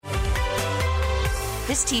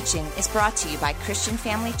This teaching is brought to you by Christian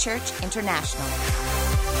Family Church International.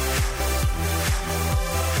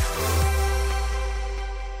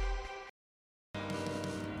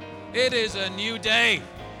 It is a new day.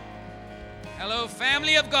 Hello,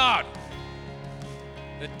 family of God.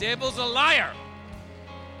 The devil's a liar,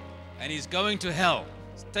 and he's going to hell.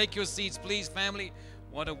 Take your seats, please, family.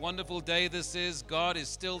 What a wonderful day this is. God is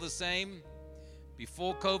still the same.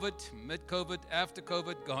 Before COVID, mid-COVID, after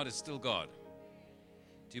COVID, God is still God.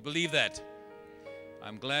 Do you believe that?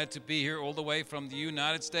 I'm glad to be here all the way from the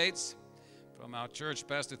United States, from our church,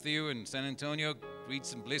 Pastor Theo in San Antonio.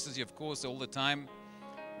 Greets and blesses you, of course, all the time.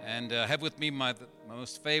 And have with me my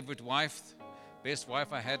most favorite wife, best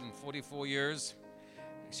wife I had in 44 years.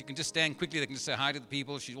 She can just stand quickly. They can just say hi to the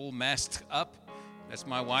people. She's all masked up. That's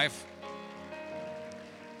my wife.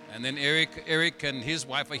 And then Eric and his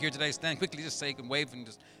wife are here today. Stand quickly, just say and wave, and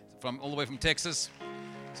just from all the way from Texas.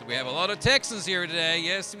 So we have a lot of Texans here today.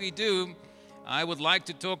 Yes, we do. I would like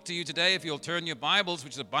to talk to you today, if you'll turn your Bibles,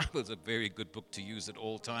 which the Bible is a very good book to use at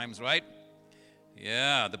all times, right?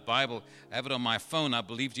 Yeah, the Bible. I have it on my phone. I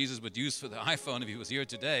believe Jesus would use for the iPhone if he was here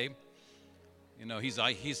today. You know, he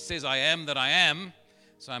says, I am that I am.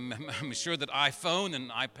 So I'm sure that iPhone and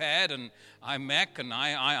iPad and iMac and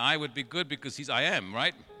I would be good because he's I am,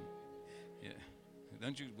 right? Yeah.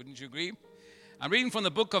 Wouldn't you agree? I'm reading from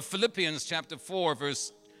the book of Philippians, chapter 4,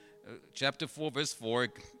 verse 4.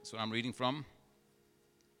 That's what I'm reading from.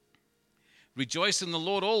 Rejoice in the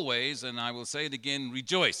Lord always, and I will say it again,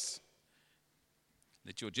 rejoice.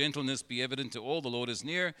 Let your gentleness be evident to all. The Lord is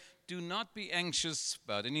near. Do not be anxious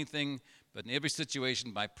about anything, but in every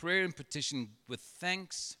situation, by prayer and petition, with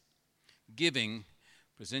thanksgiving,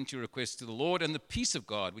 present your requests to the Lord, and the peace of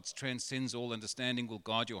God, which transcends all understanding, will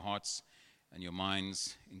guard your hearts and your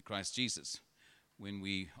minds in Christ Jesus. When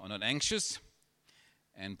we are not anxious,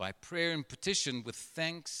 and by prayer and petition, with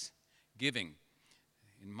thanksgiving.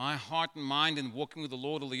 In my heart and mind, in walking with the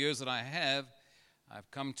Lord all the years that I have,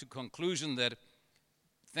 I've come to conclusion that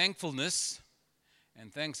thankfulness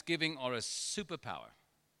and thanksgiving are a superpower.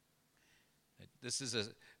 This is a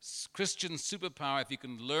Christian superpower. If you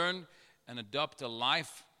can learn and adopt a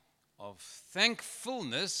life of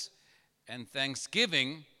thankfulness and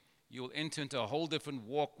thanksgiving, you'll enter into a whole different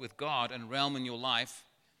walk with God and realm in your life.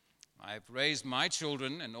 I've raised my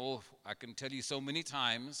children, and all I can tell you so many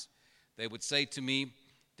times, they would say to me,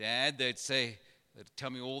 Dad, they'd tell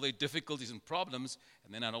me all their difficulties and problems,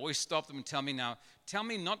 and then I'd always stop them and tell me, now, tell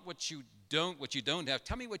me not what you don't have,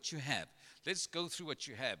 tell me what you have. Let's go through what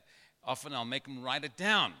you have. Often I'll make them write it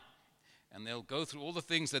down, and they'll go through all the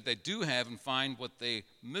things that they do have and find what they're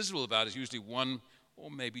miserable about is usually one or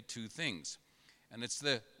maybe two things. And it's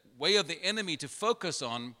the way of the enemy to focus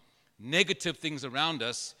on negative things around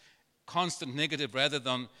us, constant negative rather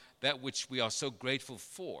than that which we are so grateful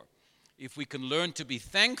for. If we can learn to be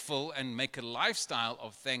thankful and make a lifestyle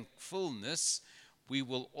of thankfulness, we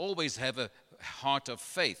will always have a heart of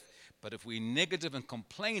faith. But if we're negative and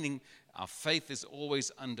complaining, our faith is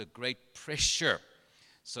always under great pressure.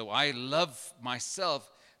 So I love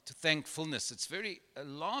myself to thankfulness. It's very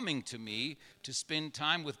alarming to me to spend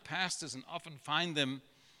time with pastors and often find them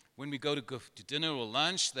when we go to dinner or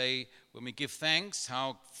lunch, when we give thanks,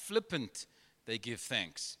 how flippant they give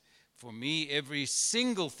thanks. For me, every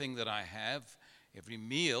single thing that I have, every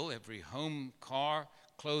meal, every home, car,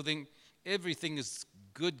 clothing, everything is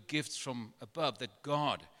good gifts from above that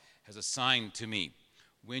God has assigned to me.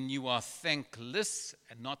 When you are thankless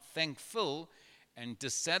and not thankful and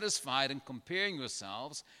dissatisfied and comparing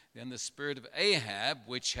yourselves, then the spirit of Ahab,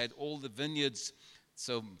 which had all the vineyards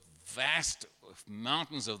so vast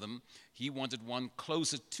mountains of them, he wanted one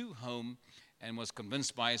closer to home and was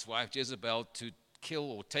convinced by his wife Jezebel to kill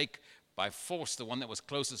or take by force the one that was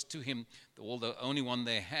closest to him, the only one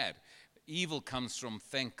they had. Evil comes from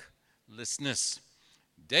thanklessness.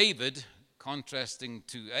 David, contrasting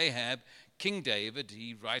to Ahab, King David,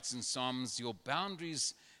 he writes in Psalms, your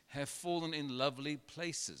boundaries have fallen in lovely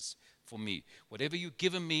places for me. Whatever you've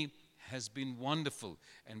given me has been wonderful,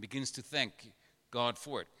 and begins to thank God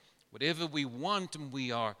for it. Whatever we want and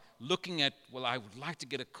we are looking at, well, I would like to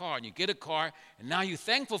get a car, and you get a car, and now you're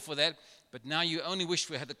thankful for that, but now you only wish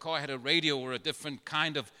the car had a radio or a different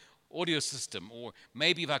kind of audio system, or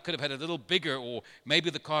maybe if I could have had a little bigger, or maybe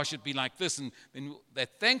the car should be like this, and then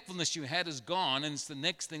that thankfulness you had is gone, and it's the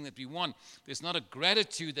next thing that we want. There's not a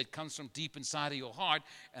gratitude that comes from deep inside of your heart,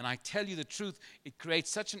 and I tell you the truth, it creates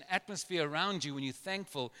such an atmosphere around you when you're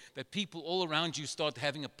thankful that people all around you start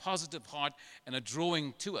having a positive heart and a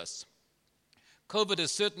drawing to us. COVID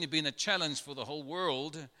has certainly been a challenge for the whole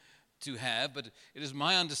world, to have, but it is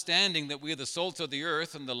my understanding that we are the salt of the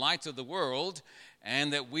earth and the light of the world,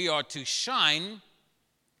 and that we are to shine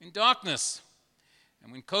in darkness.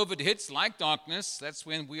 And when COVID hits like darkness, that's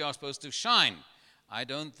when we are supposed to shine. I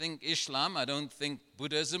don't think Islam, I don't think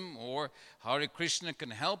Buddhism or Hare Krishna can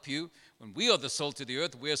help you. When we are the salt of the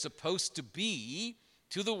earth, we are supposed to be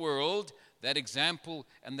to the world that example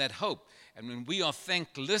and that hope. And when we are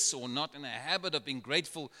thankless or not in a habit of being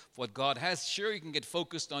grateful for what God has, sure, you can get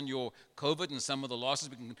focused on your COVID and some of the losses.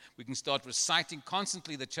 We can start reciting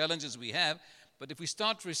constantly the challenges we have. But if we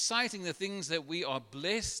start reciting the things that we are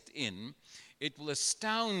blessed in, it will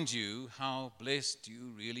astound you how blessed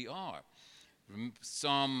you really are.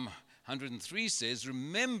 Psalm 103 says,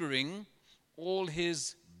 remembering all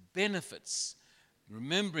his benefits.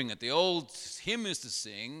 Remembering it. The old hymn is to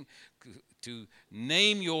sing, to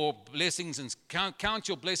name your blessings and count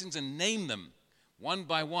your blessings and name them one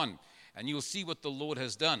by one. And you'll see what the Lord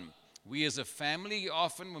has done. We as a family,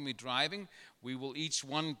 often when we're driving, we will each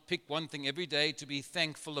one pick one thing every day to be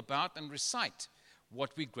thankful about and recite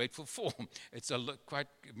what we're grateful for. It's quite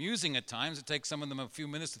amusing at times. It takes some of them a few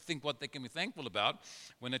minutes to think what they can be thankful about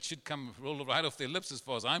when it should come roll right off their lips as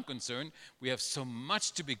far as I'm concerned. We have so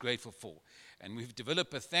much to be grateful for. And we've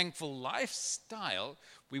developed a thankful lifestyle.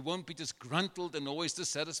 We won't be disgruntled and always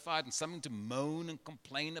dissatisfied and something to moan and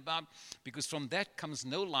complain about, because from that comes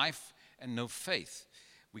no life and no faith.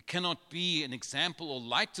 We cannot be an example or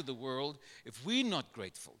light to the world if we're not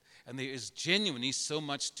grateful. And there is genuinely so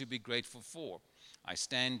much to be grateful for. I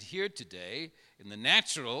stand here today in the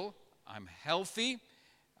natural. I'm healthy.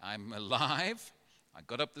 I'm alive. I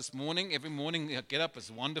got up this morning. Every morning I get up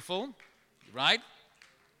is wonderful, right?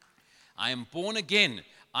 I am born again.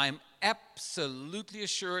 I am absolutely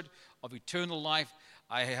assured of eternal life.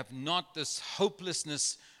 I have not this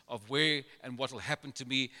hopelessness of where and what will happen to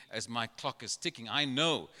me as my clock is ticking. I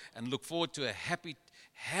know and look forward to a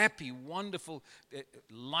happy, wonderful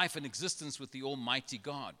life and existence with the Almighty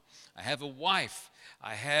God. I have a wife.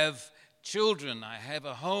 I have children. I have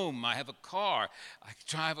a home. I have a car. I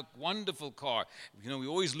drive a wonderful car. You know, we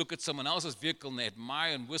always look at someone else's vehicle and they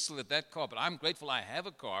admire and whistle at that car, but I'm grateful I have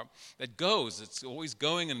a car that goes. It's always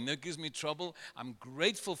going and it gives me trouble. I'm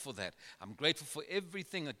grateful for that. I'm grateful for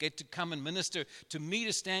everything. I get to come and minister. To me,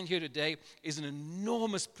 to stand here today is an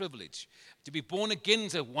enormous privilege. To be born again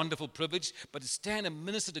is a wonderful privilege, but to stand and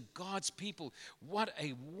minister to God's people,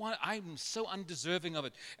 I'm so undeserving of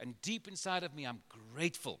it. And deep inside of me, I'm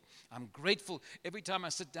grateful. I'm grateful every time I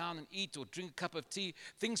sit down and eat or drink a cup of tea,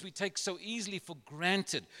 things we take so easily for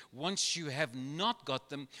granted. Once you have not got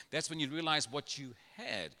them, that's when you realize what you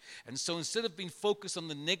had. And so instead of being focused on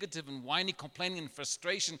the negative and whiny, complaining and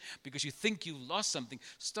frustration because you think you lost something,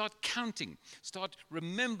 start counting. Start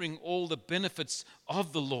remembering all the benefits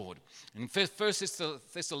of the Lord. In 1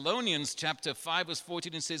 Thessalonians chapter 5 verse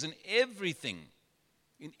 14, it says, in everything,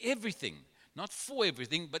 not for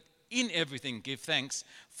everything, but in everything give thanks,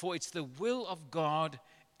 for it's the will of God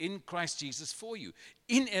in Christ Jesus for you.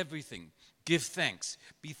 In everything give thanks.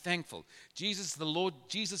 Be thankful. Jesus, the Lord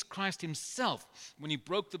Jesus Christ himself, when he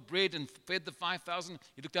broke the bread and fed the 5,000,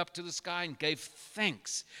 he looked up to the sky and gave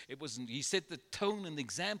thanks. He set the tone and the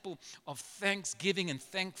example of thanksgiving and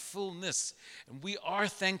thankfulness. And we are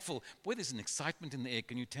thankful. Boy, there's an excitement in the air.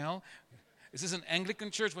 Can you tell? Is this an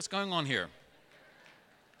Anglican church? What's going on here?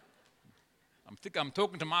 I'm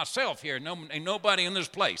talking to myself here. Ain't nobody in this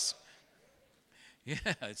place. Yeah,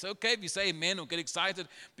 it's okay if you say amen or get excited,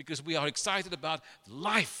 because we are excited about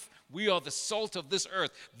life. We are the salt of this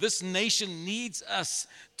earth. This nation needs us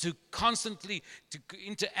to constantly to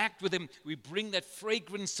interact with him. We bring that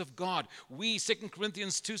fragrance of God. 2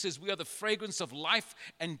 Corinthians 2 says we are the fragrance of life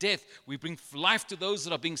and death. We bring life to those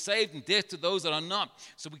that are being saved and death to those that are not.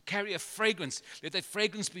 So we carry a fragrance. Let that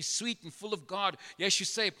fragrance be sweet and full of God. Yes, you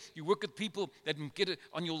say you work with people that get it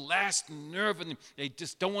on your last nerve and they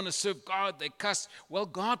just don't want to serve God. They cuss. Well,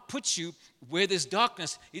 God puts you where there's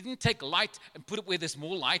darkness. He didn't take light and put it where there's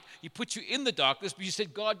more light. He put you in the darkness, but you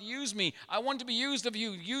said, God, use me. I want to be used of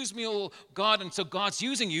you. Use me, oh God. And so God's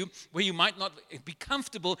using you where you might not be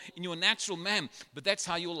comfortable in your natural man, but that's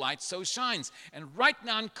how your light so shines. And right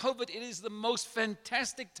now in COVID, it is the most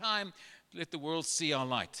fantastic time to let the world see our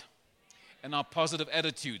light and our positive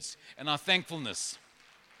attitudes and our thankfulness.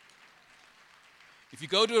 If you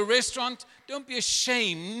go to a restaurant, don't be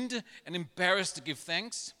ashamed and embarrassed to give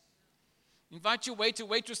thanks. Invite your waiter,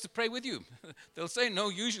 waitress to pray with you. They'll say no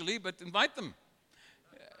usually, but invite them.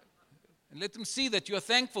 And let them see that you are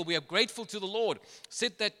thankful. We are grateful to the Lord.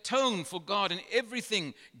 Set that tone for God in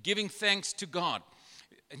everything, giving thanks to God.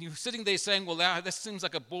 And you're sitting there saying, well, that seems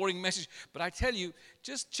like a boring message. But I tell you,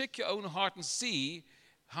 just check your own heart and see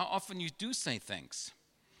how often you do say thanks,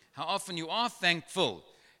 how often you are thankful,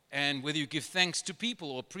 and whether you give thanks to people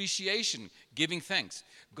or appreciation, giving thanks.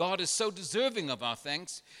 God is so deserving of our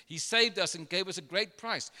thanks. He saved us and gave us a great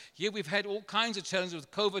price. Here we've had all kinds of challenges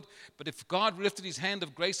with COVID, but if God lifted his hand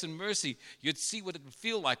of grace and mercy, you'd see what it would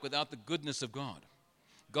feel like without the goodness of God.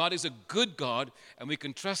 God is a good God, and we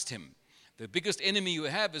can trust him. The biggest enemy you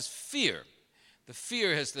have is fear. The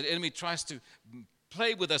fear is the enemy tries to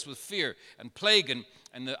play with us with fear and plague.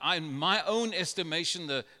 In my own estimation,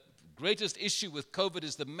 the greatest issue with COVID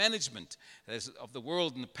is the management of the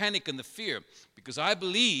world and the panic and the fear, because I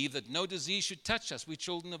believe that no disease should touch us. We're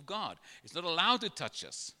children of God. It's not allowed to touch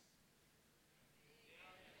us.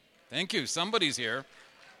 Thank you. Somebody's here.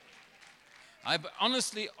 I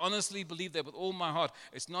honestly believe that with all my heart.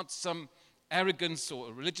 It's not some arrogance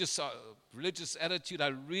or religious attitude. I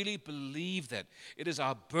really believe that. It is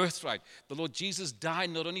our birthright. The Lord Jesus died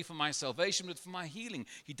not only for my salvation, but for my healing.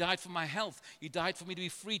 He died for my health. He died for me to be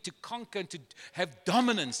free, to conquer, and to have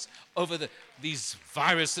dominance over these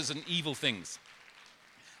viruses and evil things.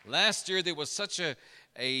 Last year, there was such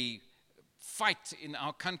a fight in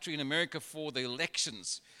our country, in America, for the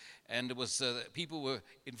elections. And it was people were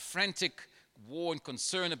in frantic war and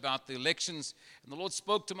concern about the elections. And the Lord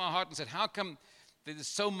spoke to my heart and said, how come there is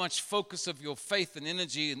so much focus of your faith and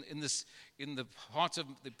energy in the hearts of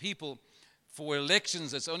the people for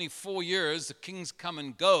elections? It's only 4 years. The kings come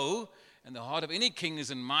and go, and the heart of any king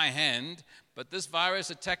is in my hand. But this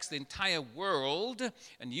virus attacks the entire world,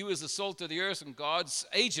 and you as the salt of the earth and God's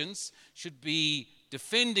agents should be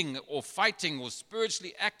defending or fighting or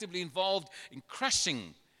spiritually actively involved in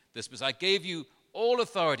crushing this. Because I gave you all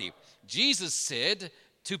authority. Jesus said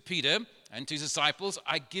to Peter and to his disciples,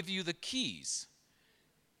 I give you the keys.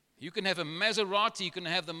 You can have a Maserati, you can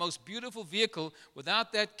have the most beautiful vehicle.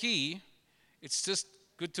 Without that key, it's just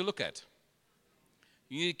good to look at.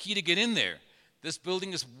 You need a key to get in there. This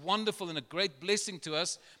building is wonderful and a great blessing to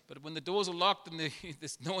us, but when the doors are locked and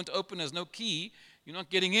there's no one to open, there's no key, you're not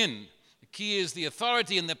getting in. The key is the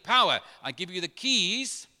authority and the power. I give you the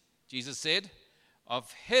keys, Jesus said,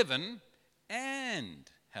 of heaven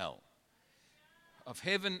and hell. Of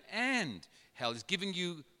heaven and hell. He's giving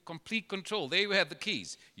you complete control. There you have the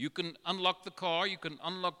keys. You can unlock the car. You can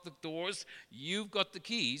unlock the doors. You've got the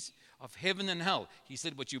keys of heaven and hell. He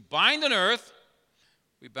said, what you bind on earth,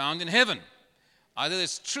 we bound in heaven. Either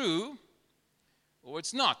it's true or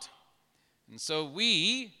it's not. And so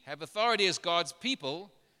we have authority as God's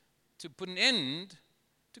people to put an end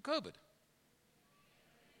to COVID.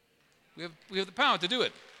 We have the power to do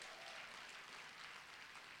it.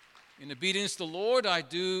 In obedience to the Lord, I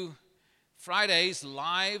do Fridays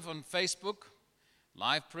live on Facebook,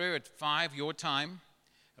 live prayer at 5 your time,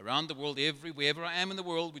 around the world, wherever I am in the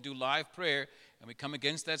world, we do live prayer, and we come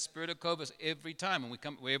against that spirit of COVID every time. And we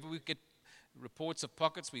come wherever we get reports of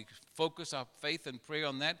pockets, we focus our faith and prayer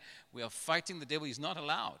on that. We are fighting the devil. He's not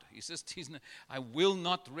allowed. He says, I will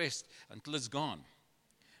not rest until it's gone,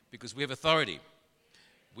 because we have authority.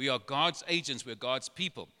 We are God's agents. We are God's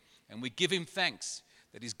people, and we give him thanks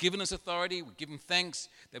that he's given us authority. We give him thanks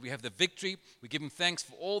that we have the victory. We give him thanks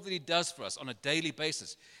for all that he does for us on a daily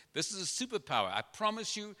basis. This is a superpower. I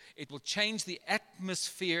promise you it will change the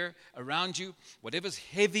atmosphere around you. Whatever's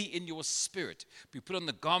heavy in your spirit, we put on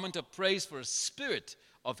the garment of praise for a spirit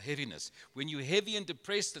of heaviness. When you're heavy and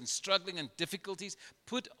depressed and struggling and difficulties,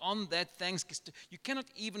 put on that thanksgiving. You cannot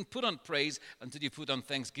even put on praise until you put on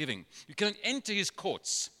thanksgiving. You cannot enter his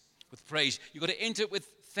courts with praise. You've got to enter it with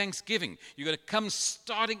thanksgiving. You've got to come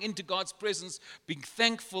starting into God's presence, being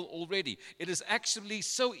thankful already. It is actually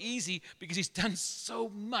so easy because he's done so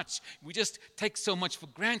much. We just take so much for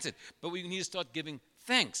granted, but we need to start giving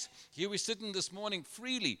thanks. Here we're sitting this morning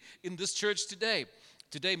freely in this church today.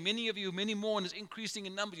 Today, many of you, many more, and it's increasing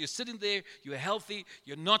in number. You're sitting there, you're healthy,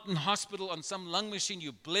 you're not in hospital on some lung machine,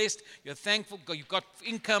 you're blessed, you're thankful, you've got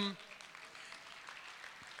income.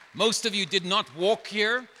 Most of you did not walk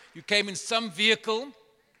here. You came in some vehicle.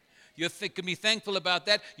 You can be thankful about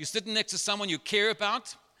that. You're sitting next to someone you care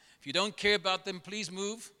about. If you don't care about them, please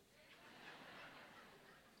move.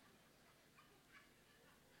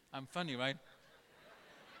 I'm funny, right?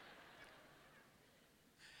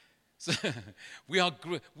 So we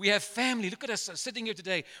have family. Look at us sitting here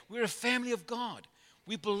today. We're a family of God.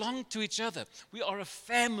 We belong to each other. We are a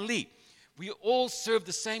family. We all serve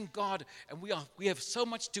the same God, and we have so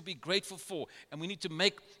much to be grateful for, and we need to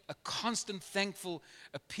make a constant thankful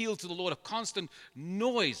appeal to the Lord, a constant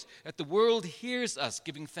noise that the world hears us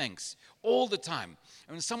giving thanks all the time.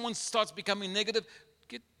 And when someone starts becoming negative,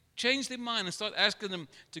 change their mind and start asking them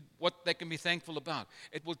to what they can be thankful about.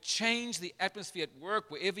 It will change the atmosphere at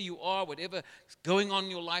work, wherever you are, whatever is going on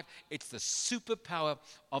in your life. It's the superpower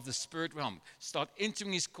of the spirit realm. Start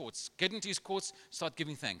entering his courts. Get into his courts, start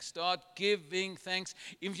giving thanks. Start giving thanks.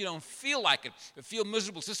 Even if you don't feel like it, or feel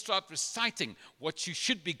miserable, just start reciting what you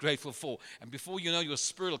should be grateful for. And before you know, your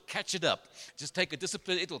spirit will catch it up. Just take a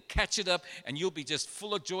discipline, it will catch it up, and you'll be just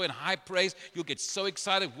full of joy and high praise. You'll get so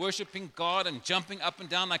excited worshiping God and jumping up and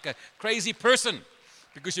down like a crazy person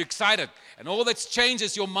because you're excited. And all that's changed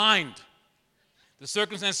is your mind. The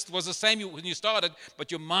circumstance was the same when you started,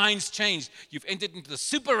 but your mind's changed. You've entered into the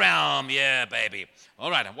super realm. Yeah, baby.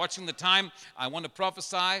 All right, I'm watching the time. I want to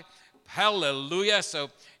prophesy. Hallelujah. So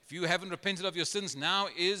if you haven't repented of your sins, now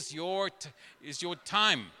is your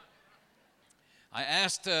time. I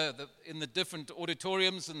asked in the different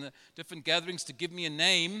auditoriums and the different gatherings to give me a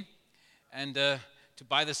name and to,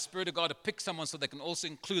 by the Spirit of God, to pick someone so they can also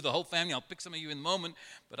include the whole family. I'll pick some of you in a moment.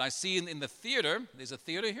 But I see in the theater, there's a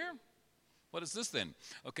theater here? What is this then?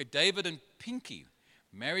 Okay, David and Pinky,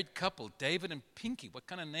 married couple, David and Pinky. What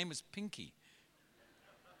kind of name is Pinky?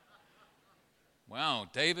 Wow,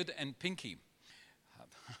 David and Pinky.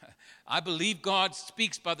 I believe God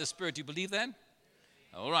speaks by the Spirit. Do you believe that?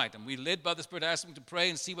 All right, and we led by the Spirit, asked them to pray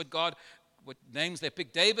and see what names they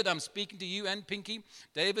pick. David, I'm speaking to you and Pinky.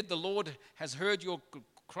 David, the Lord has heard your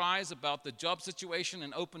cries about the job situation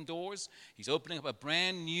and open doors. He's opening up a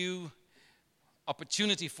brand new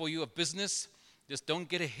opportunity for you of business. Just don't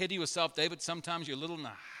get ahead of yourself, David. Sometimes you're a little in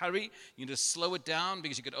a hurry. You need to slow it down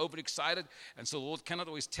because you get overexcited. And so the Lord cannot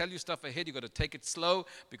always tell you stuff ahead. You've got to take it slow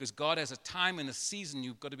because God has a time and a season.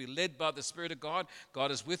 You've got to be led by the Spirit of God.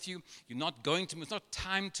 God is with you. You're not going to move. It's not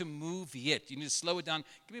time to move yet. You need to slow it down.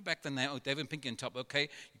 Give me back the name. Oh, David and Pinky on top. Okay.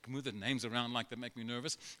 You can move the names around like that, make me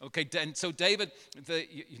nervous. Okay. And so David,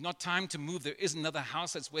 you're not time to move. There is another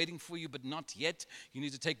house that's waiting for you, but not yet. You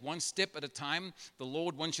need to take one step at a time. The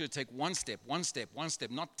Lord wants you to take one step,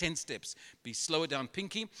 not 10 steps. Be slower down.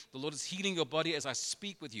 Pinky, the Lord is healing your body as I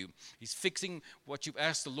speak with you. He's fixing what you've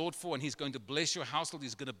asked the Lord for, and he's going to bless your household.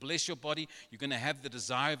 He's going to bless your body. You're going to have the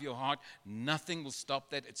desire of your heart. Nothing will stop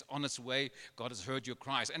that. It's on its way. God has heard your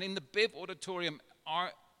cries. And in the Bev Auditorium are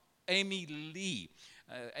Amy Lee.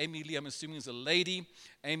 Amy Lee, I'm assuming, is a lady.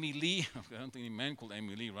 Amy Lee, I don't think any man called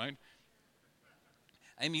Amy Lee, right?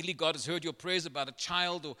 Amy Lee, God has heard your prayers about a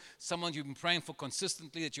child or someone you've been praying for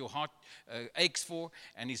consistently that your heart aches for,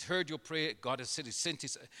 and he's heard your prayer. God has said he sent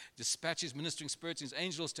his dispatches, ministering spirits, his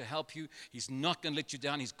angels to help you. He's not going to let you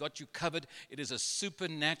down. He's got you covered. It is a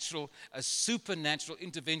supernatural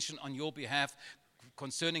intervention on your behalf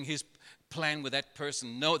concerning his plan with that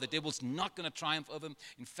person. No, the devil's not going to triumph over him.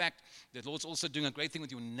 In fact, the Lord's also doing a great thing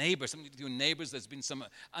with your neighbors. Something with your neighbors. There's been some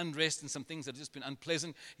unrest and some things that have just been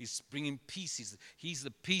unpleasant. He's bringing peace. He's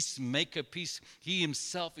the peacemaker. Peace. He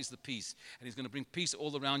himself is the peace. And he's going to bring peace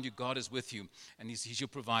all around you. God is with you. And he's your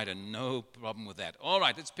provider. No problem with that. All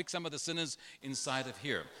right, let's pick some of the sinners inside of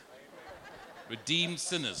here. Redeemed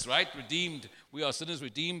sinners, right? Redeemed. We are sinners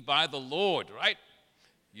redeemed by the Lord, right?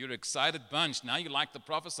 You're an excited bunch. Now you like the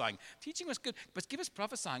prophesying. Teaching was good, but give us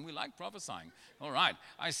prophesying. We like prophesying. All right.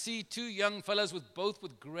 I see two young fellows both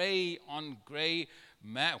with gray on gray.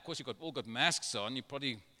 Of course, you all got masks on. You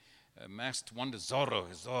probably masked one to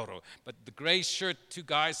Zorro. But the gray shirt, two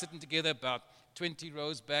guys sitting together about 20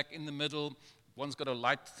 rows back in the middle. One's got a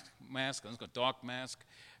light mask, one's got a dark mask.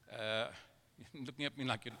 Looking at me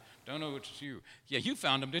like you don't know it's you. Yeah, you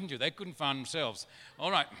found them, didn't you? They couldn't find themselves.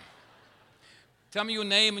 All right. Tell me your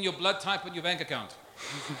name and your blood type and your bank account.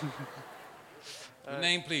 Your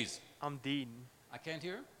name, please. I'm Dean. I can't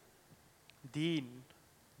hear. Dean.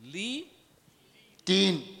 Lee?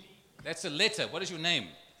 Dean. That's a letter. What is your name?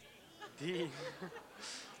 Dean.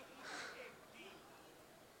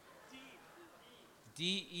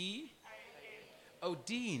 D-E? Oh,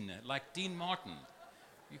 Dean, like Dean Martin.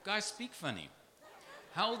 You guys speak funny.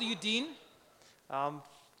 How old are you, Dean?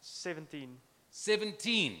 17.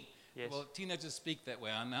 17. Yes. Well, teenagers speak that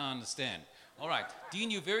way. I now understand. All right. Dean,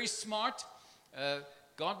 you're very smart.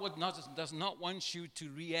 God does not want you to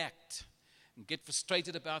react and get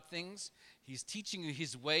frustrated about things. He's teaching you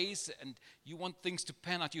his ways, and you want things to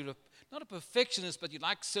pan out. You're not a perfectionist, but you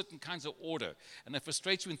like certain kinds of order. And it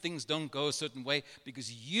frustrates you when things don't go a certain way because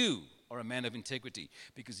you are a man of integrity,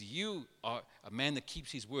 because you are a man that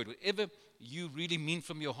keeps his word. Whatever you really mean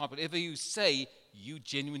from your heart, whatever you say, you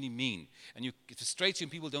genuinely mean. And it frustrates you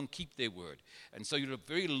when people don't keep their word. And so you're a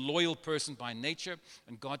very loyal person by nature,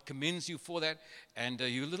 and God commends you for that. And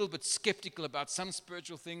you're a little bit skeptical about some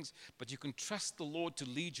spiritual things, but you can trust the Lord to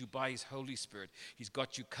lead you by his Holy Spirit. He's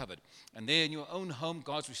got you covered. And there in your own home,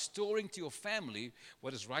 God's restoring to your family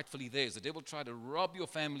what is rightfully theirs. The devil tried to rob your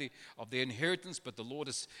family of their inheritance, but the Lord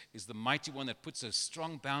is the mighty one that puts a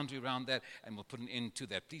strong boundary around that and will put an end to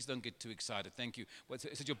that. Please don't get too excited. Thank you.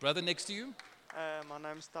 Is it your brother next to you? My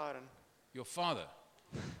name's Tyron. Your father?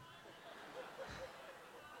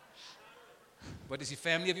 What is he,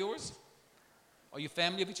 family of yours? Are you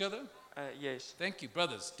family of each other? Yes. Thank you,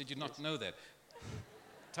 brothers. Did you not know that?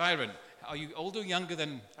 Tyron, are you older or younger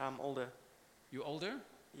than? I'm older. You older?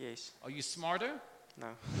 Yes. Are you smarter? No.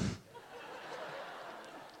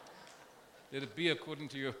 Let it be according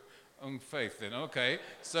to your own faith then. Okay.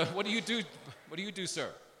 So what do you do? What do you do, sir?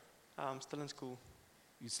 I'm still in school.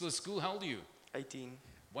 You still at school? How old are you? 18.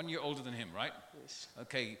 1 year older than him, right? Yes.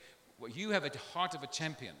 Okay. Well, you have a heart of a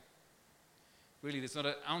champion. Really, there's not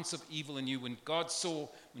an ounce of evil in you. When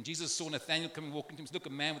Jesus saw Nathanael coming walking to him, he said, look, a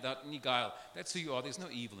man without any guile. That's who you are. There's no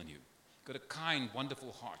evil in you. You've got a kind,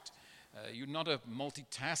 wonderful heart. You're not a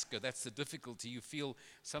multitasker. That's the difficulty. You feel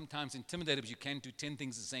sometimes intimidated because you can't do 10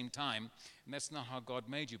 things at the same time. And that's not how God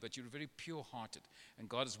made you. But you're very pure-hearted. And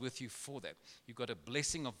God is with you for that. You've got a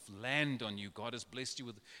blessing of land on you. God has blessed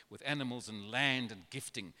you with animals and land and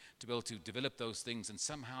gifting to be able to develop those things. And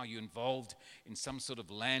somehow you're involved in some sort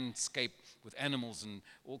of landscape with animals and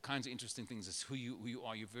all kinds of interesting things. It's who you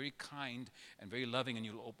are. You're very kind and very loving. And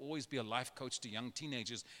you'll always be a life coach to young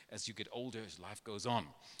teenagers as you get older, as life goes on.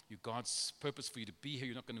 God's purpose for you to be here.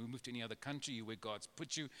 You're not going to move to any other country. You're where God's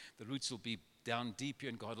put you. The roots will be down deep here,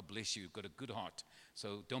 and God will bless you. You've got a good heart.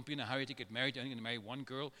 So don't be in a hurry to get married. You're only going to marry one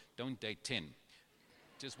girl. Don't date 10.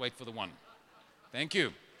 Just wait for the one. Thank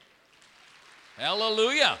you.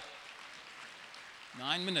 Hallelujah.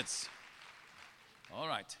 9 minutes. All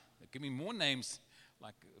right. Give me more names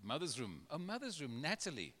like Mother's Room. Oh, Mother's Room.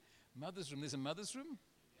 Natalie. Mother's Room. There's a Mother's Room?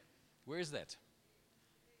 Where is that?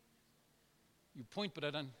 You point, but I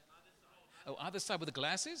don't. Oh, other side with the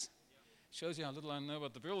glasses? Shows you how little I know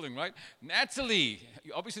about the building, right? Natalie.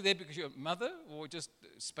 You're obviously there because you're a mother or just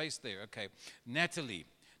space there? Okay. Natalie.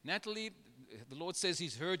 Natalie, the Lord says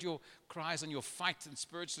he's heard your cries and your fight, and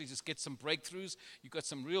spiritually just get some breakthroughs. You've got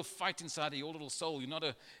some real fight inside of your little soul.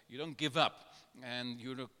 You don't give up. And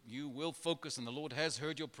you will focus, and the Lord has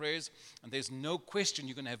heard your prayers, and there's no question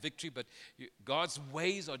you're going to have victory, but God's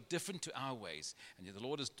ways are different to our ways, and the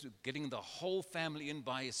Lord is getting the whole family in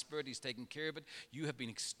by his Spirit. He's taking care of it. You have been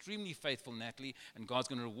extremely faithful, Natalie, and God's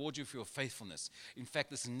going to reward you for your faithfulness. In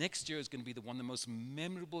fact, this next year is going to be one of the most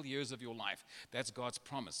memorable years of your life. That's God's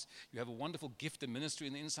promise. You have a wonderful gift and ministry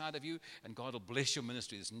in the inside of you, and God will bless your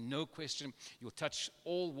ministry. There's no question. You'll touch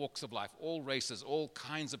all walks of life, all races, all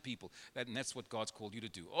kinds of people, and that's what God's called you to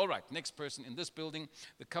do. All right, next person in this building,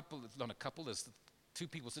 there's 2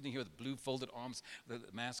 people sitting here with blue folded arms, the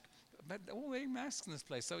mask. But they're all wearing masks in this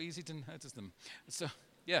place, so easy to notice them. So,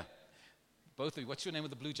 yeah, both of you. What's your name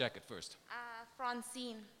with the blue jacket first?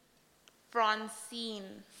 Francine.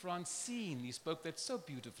 Francine. Francine, you spoke that so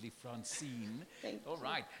beautifully, Francine. Thank All you.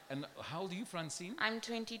 right, and how old are you, Francine? I'm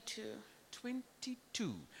 22.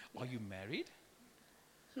 22. Are you married?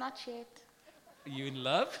 Not yet. Are you in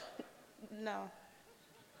love? No.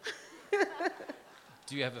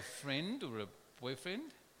 Do you have a friend or a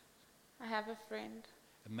boyfriend? I have a friend.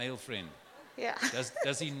 A male friend. Yeah.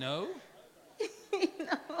 Does he know?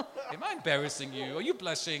 No. Am I embarrassing you? Are you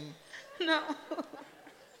blushing? No.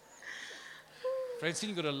 Francine,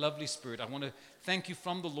 you've got a lovely spirit. I want to thank you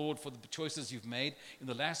from the Lord for the choices you've made. In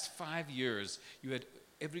the last 5 years, you had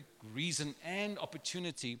every reason and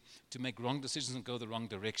opportunity to make wrong decisions and go the wrong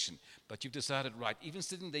direction. But you've decided right. Even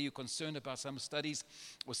sitting there, you're concerned about some studies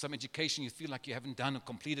or some education you feel like you haven't done or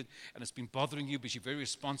completed, and it's been bothering you because you're very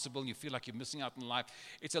responsible and you feel like you're missing out in life.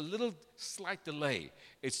 It's a little slight delay.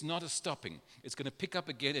 It's not a stopping. It's going to pick up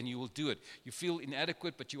again and you will do it. You feel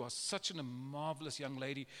inadequate, but you are such a marvelous young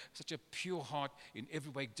lady, such a pure heart in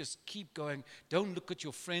every way. Just keep going. Don't look at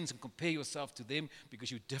your friends and compare yourself to them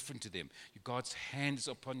because you're different to them. God's hand is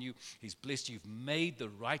upon you. He's blessed you. You've made the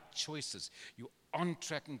right choices. You're on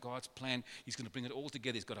track in God's plan. He's going to bring it all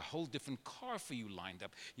together. He's got a whole different car for you lined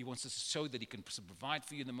up. He wants to show that he can provide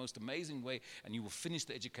for you in the most amazing way, and you will finish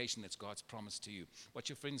the education that's God's promised to you. What's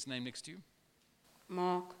your friend's name next to you?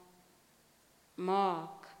 Mark.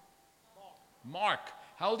 Mark.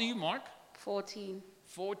 How old are you, Mark? 14.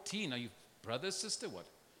 14. Are you brother, sister, what?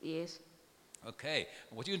 Yes. Okay.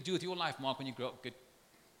 What are you going to do with your life, Mark, when you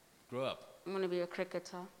grow up? I'm going to be a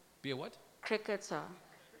cricketer. Be a what? Cricketer.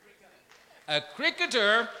 A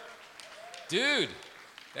cricketer? Dude,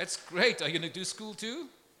 that's great. Are you going to do school too?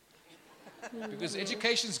 Because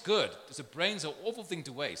education's good. The brain's an awful thing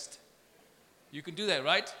to waste. You can do that,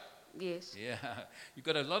 right? Yes. Yeah. You've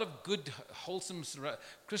got a lot of good, wholesome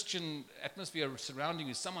Christian atmosphere surrounding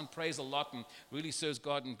you. Someone prays a lot and really serves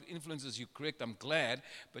God and influences you correct. I'm glad.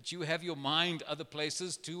 But you have your mind other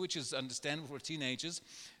places too, which is understandable for teenagers.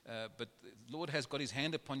 But the Lord has got his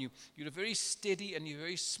hand upon you. You're very steady and you're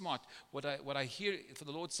very smart. What I hear for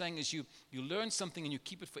the Lord saying is you learn something and you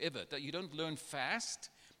keep it forever. That you don't learn fast,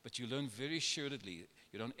 but you learn very assuredly.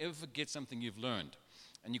 You don't ever forget something you've learned.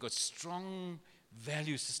 And you've got strong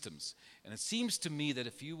value systems. And it seems to me that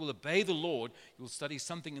if you will obey the Lord, you'll study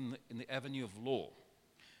something in the avenue of law,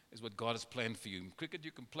 is what God has planned for you. In cricket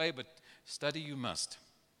you can play, but study you must.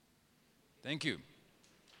 Thank you.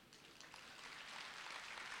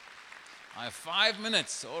 I have 5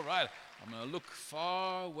 minutes. All right. I'm going to look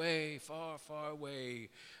far away, far, far away.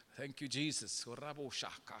 Thank you, Jesus.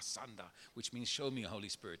 Which means show me, Holy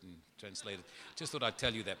Spirit, and translated. Just thought I'd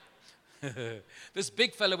tell you that. This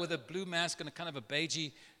big fella with a blue mask and a kind of a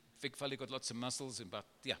beigey, big fella got lots of muscles.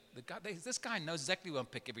 This guy knows exactly where I'm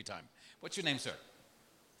pick every time. What's your name, sir?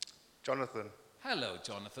 Jonathan. Hello,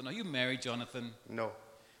 Jonathan. Are you married, Jonathan? No,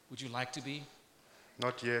 Would you like to be?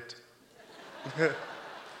 not yet.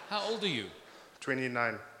 How old are you?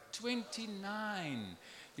 29. 29.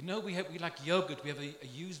 You know, we like yogurt. We have a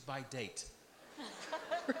use-by date.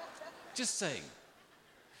 Just saying.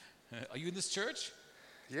 Are you in this church?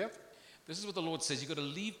 Yep. This is what the Lord says. You've got to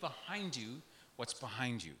leave behind you what's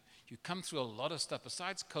behind you. You come through a lot of stuff.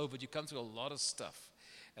 Besides COVID, you come through a lot of stuff.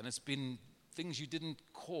 And it's been things you didn't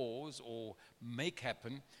cause or make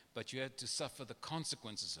happen, but you had to suffer the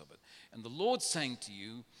consequences of it. And the Lord's saying to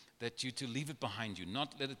you that you to leave it behind you,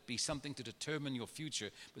 not let it be something to determine your future,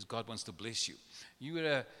 because God wants to bless you. You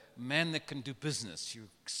are a man that can do business. You're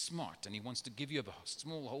smart, and he wants to give you a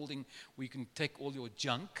small holding where you can take all your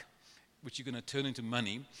junk, which you're going to turn into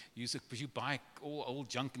money. You buy all old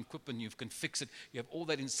junk and equipment, you can fix it. You have all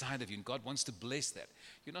that inside of you, and God wants to bless that.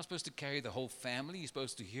 You're not supposed to carry the whole family. You're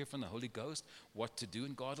supposed to hear from the Holy Ghost what to do,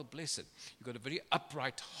 and God will bless it. You've got a very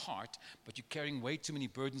upright heart, but you're carrying way too many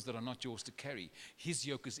burdens that are not yours to carry. His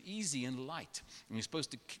yoke is easy and light, and you're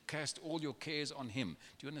supposed to cast all your cares on him.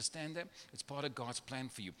 Do you understand that? It's part of God's plan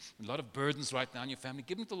for you. A lot of burdens right now in your family.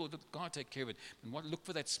 Give them to the Lord. Let God take care of it. And look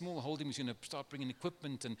for that small holding. He's going to start bringing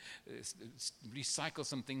equipment and recycle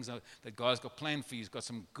some things that God's got planned for you. He's got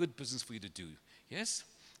some good business for you to do. Yes?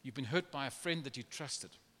 You've been hurt by a friend that you trusted.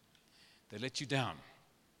 They let you down.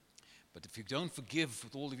 But if you don't forgive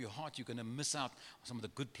with all of your heart, you're going to miss out on some of the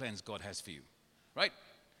good plans God has for you. Right?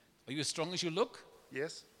 Are you as strong as you look?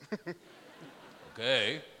 Yes.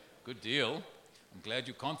 Okay, good deal. I'm glad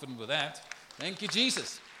you're confident with that. Thank you,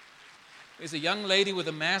 Jesus. There's a young lady with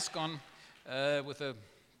a mask on, with a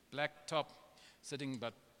black top, sitting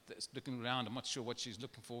but looking around. I'm not sure what she's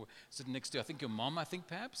looking for. Sitting next to you, I think your mom,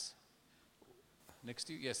 perhaps? Next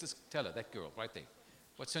to you? Yes, tell her, that girl, right there.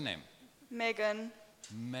 What's her name? Megan.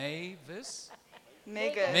 Mavis?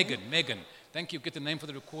 Megan. Thank you. Get the name for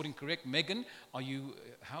the recording correct. Megan, are you,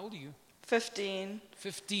 how old are you? 15.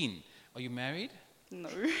 15. Are you married? No.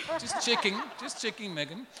 Just checking,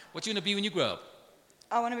 Megan. What you going to be when you grow up?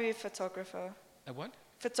 I want to be a photographer. A what?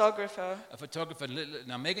 Photographer. A photographer.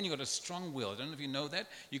 Now, Megan, you've got a strong will. I don't know if you know that.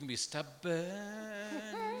 You can be stubborn.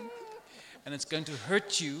 And it's going to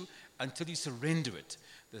hurt you until you surrender it.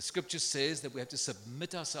 The scripture says that we have to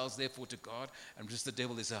submit ourselves, therefore, to God and resist the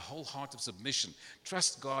devil. There's a whole heart of submission.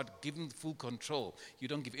 Trust God, give him full control. You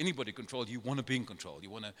don't give anybody control. You want to be in control. You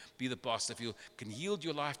want to be the boss. If you can yield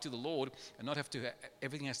your life to the Lord and not have to,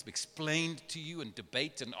 everything has to be explained to you and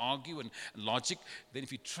debate and argue and logic, then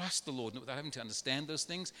if you trust the Lord without having to understand those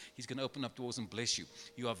things, he's going to open up doors and bless you.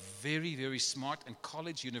 You are very, very smart, and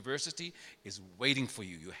college, university is waiting for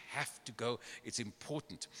you. You have to go. It's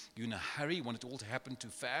important. You're in a hurry. You want it all to happen too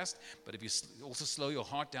fast, but if you also slow your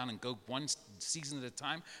heart down and go one season at a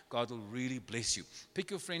time, God will really bless you.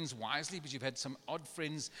 Pick your friends wisely, because you've had some odd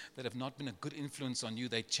friends that have not been a good influence on you.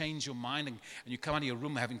 They change your mind, and you come out of your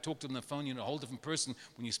room having talked to them on the phone, you're a whole different person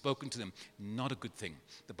when you've spoken to them. Not a good thing.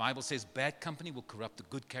 The Bible says bad company will corrupt a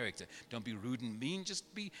good character. Don't be rude and mean.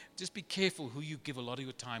 Just be careful who you give a lot of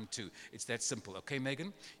your time to. It's that simple. Okay,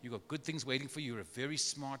 Megan? You've got good things waiting for you. You're a very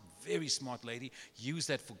smart lady. Use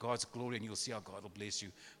that for God's glory, and you'll see how God will bless you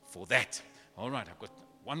for that. All right, I've got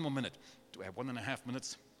 1 more minute. Do I have 1.5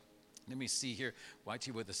 minutes? Let me see here. Right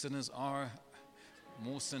here where the sinners are.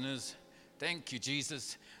 More sinners. Thank you,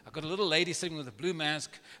 Jesus. I've got a little lady sitting with a blue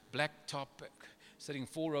mask, black top, sitting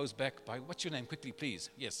 4 rows back. By what's your name? Quickly, please.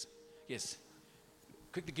 Yes.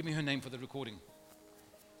 Quickly, give me her name for the recording.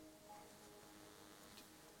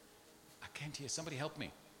 I can't hear. Somebody help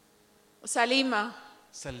me. Salima.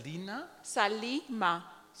 Salima.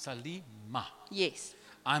 Yes.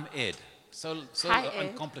 I'm Ed. So Hi, Ed.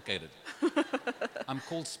 uncomplicated. I'm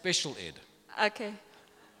called Special Ed. Okay.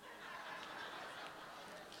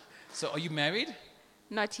 So are you married?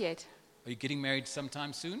 Not yet. Are you getting married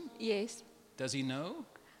sometime soon? Yes. Does he know?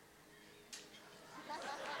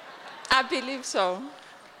 I believe so.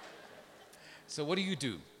 So what do you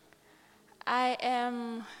do? I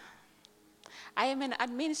am an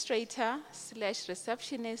administrator /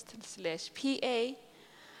 receptionist / PA.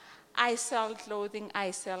 I sell clothing,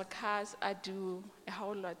 I sell cars, I do a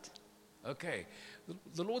whole lot. Okay.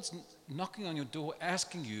 The Lord's knocking on your door,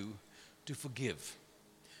 asking you to forgive.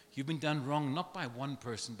 You've been done wrong, not by one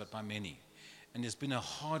person, but by many. And it's been a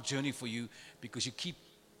hard journey for you because you keep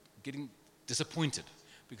getting disappointed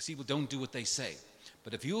because people don't do what they say.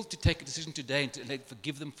 But if you're to take a decision today and to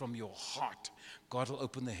forgive them from your heart, God will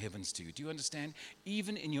open the heavens to you. Do you understand?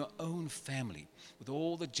 Even in your own family, with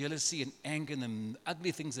all the jealousy and anger and the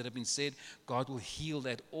ugly things that have been said, God will heal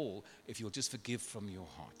that all if you'll just forgive from your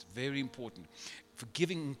heart. Very important.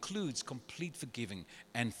 Forgiving includes complete forgiving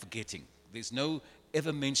and forgetting. There's no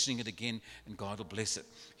ever mentioning it again, and God will bless it.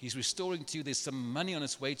 He's restoring to you. There's some money on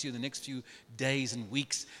its way to you the next few days and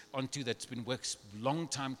weeks onto that's been worked long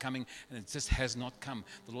time coming, and it just has not come.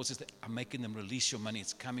 The Lord says that I'm making them release your money.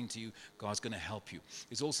 It's coming to you. God's going to help you.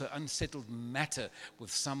 There's also unsettled matter with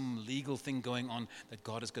some legal thing going on that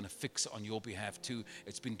God is going to fix on your behalf too.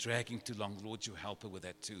 It's been dragging too long. Lord, you help her with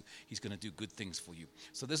that too. He's going to do good things for you.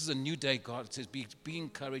 So this is a new day. God says, be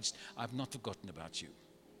encouraged. I've not forgotten about you.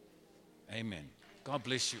 Amen. God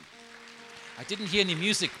bless you. I didn't hear any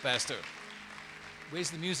music, Pastor.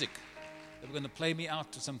 Where's the music? They were going to play me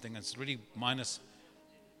out to something that's really minus.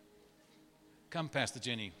 Come, Pastor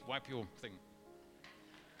Jenny, wipe your thing.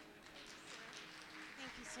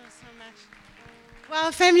 Thank you so much.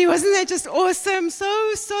 Wow, family, wasn't that just awesome?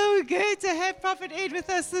 So good to have Prophet Ed with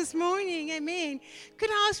us this morning. Amen.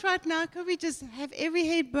 Could I ask right now, could we just have every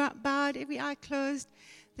head bowed, every eye closed?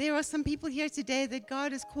 There are some people here today that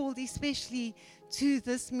God has called especially to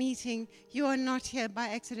this meeting. You are not here by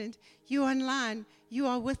accident. You are online. You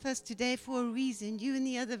are with us today for a reason. You in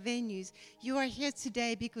the other venues. You are here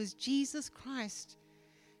today because Jesus Christ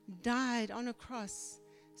died on a cross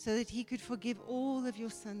so that he could forgive all of your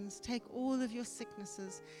sins, take all of your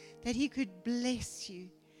sicknesses, that he could bless you.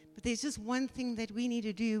 But there's just one thing that we need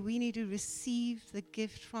to do. We need to receive the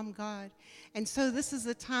gift from God. And so this is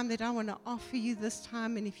the time that I want to offer you this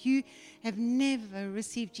time. And if you have never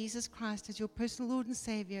received Jesus Christ as your personal Lord and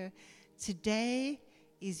Savior, today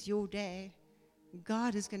is your day.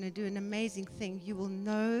 God is going to do an amazing thing. You will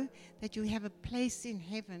know that you have a place in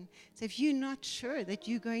heaven. So if you're not sure that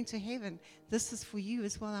you're going to heaven, this is for you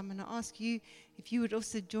as well. I'm going to ask you if you would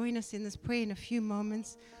also join us in this prayer in a few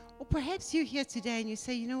moments. Or perhaps you're here today and you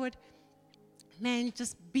say, you know what, man,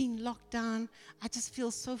 just being locked down, I just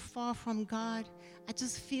feel so far from God. I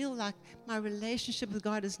just feel like my relationship with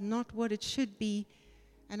God is not what it should be.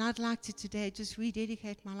 And I'd like to today just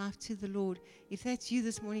rededicate my life to the Lord. If that's you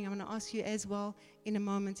this morning, I'm going to ask you as well in a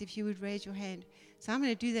moment if you would raise your hand. So I'm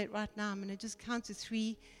going to do that right now. I'm going to just count to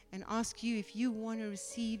 3 and ask you if you want to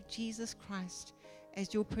receive Jesus Christ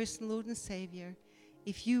as your personal Lord and Savior.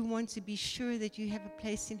 If you want to be sure that you have a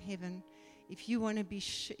place in heaven, if you want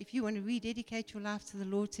to rededicate your life to the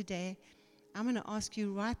Lord today, I'm going to ask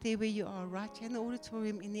you right there where you are, right here in the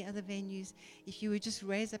auditorium, in the other venues, if you would just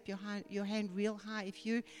raise up your hand real high. If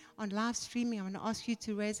you're on live streaming, I'm going to ask you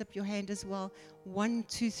to raise up your hand as well. 1,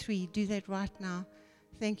 2, 3. Do that right now.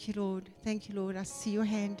 Thank you, Lord. Thank you, Lord. I see your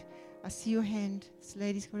hand. I see your hand. This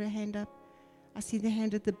lady's got her hand up. I see the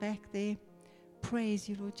hand at the back there. Praise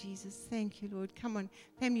you, Lord Jesus. Thank you, Lord. Come on.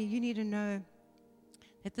 Family, you need to know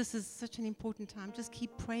that this is such an important time. Just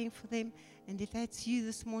keep praying for them. And if that's you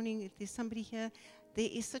this morning, if there's somebody here, there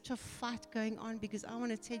is such a fight going on because I want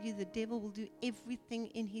to tell you the devil will do everything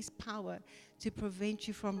in his power to prevent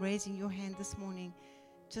you from raising your hand this morning.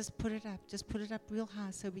 Just put it up. Just put it up real high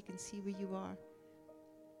so we can see where you are.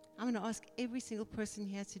 I'm going to ask every single person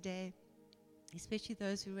here today, especially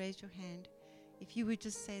those who raised your hand, if you would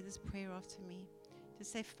just say this prayer after me.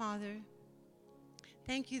 Just say, Father,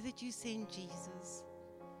 thank you that you sent Jesus.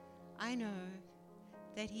 I know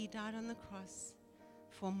that he died on the cross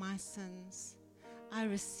for my sins. I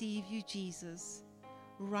receive you, Jesus,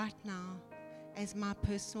 right now as my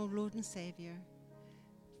personal Lord and Savior.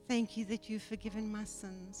 Thank you that you've forgiven my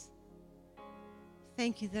sins.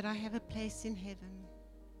 thank you that I have a place in heaven.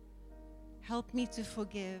 Help me to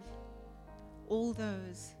forgive all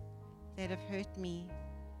those that have hurt me.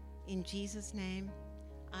 In Jesus' name,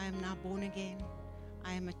 I am now born again.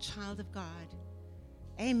 I am a child of God.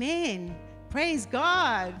 Amen. Praise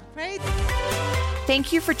God.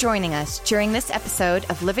 Thank you for joining us during this episode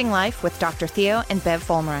of Living Life with Dr. Theo and Bev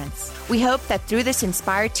Volmerans. We hope that through this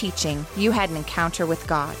inspired teaching, you had an encounter with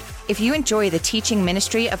God. If you enjoy the teaching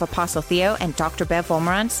ministry of Apostle Theo and Dr. Bev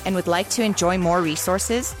Volmerans and would like to enjoy more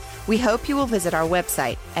resources, we hope you will visit our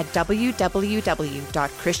website at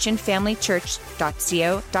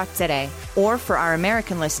www.christianfamilychurch.co.za, or for our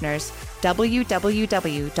American listeners,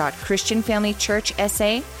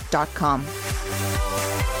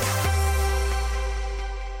 www.christianfamilychurchsa.com.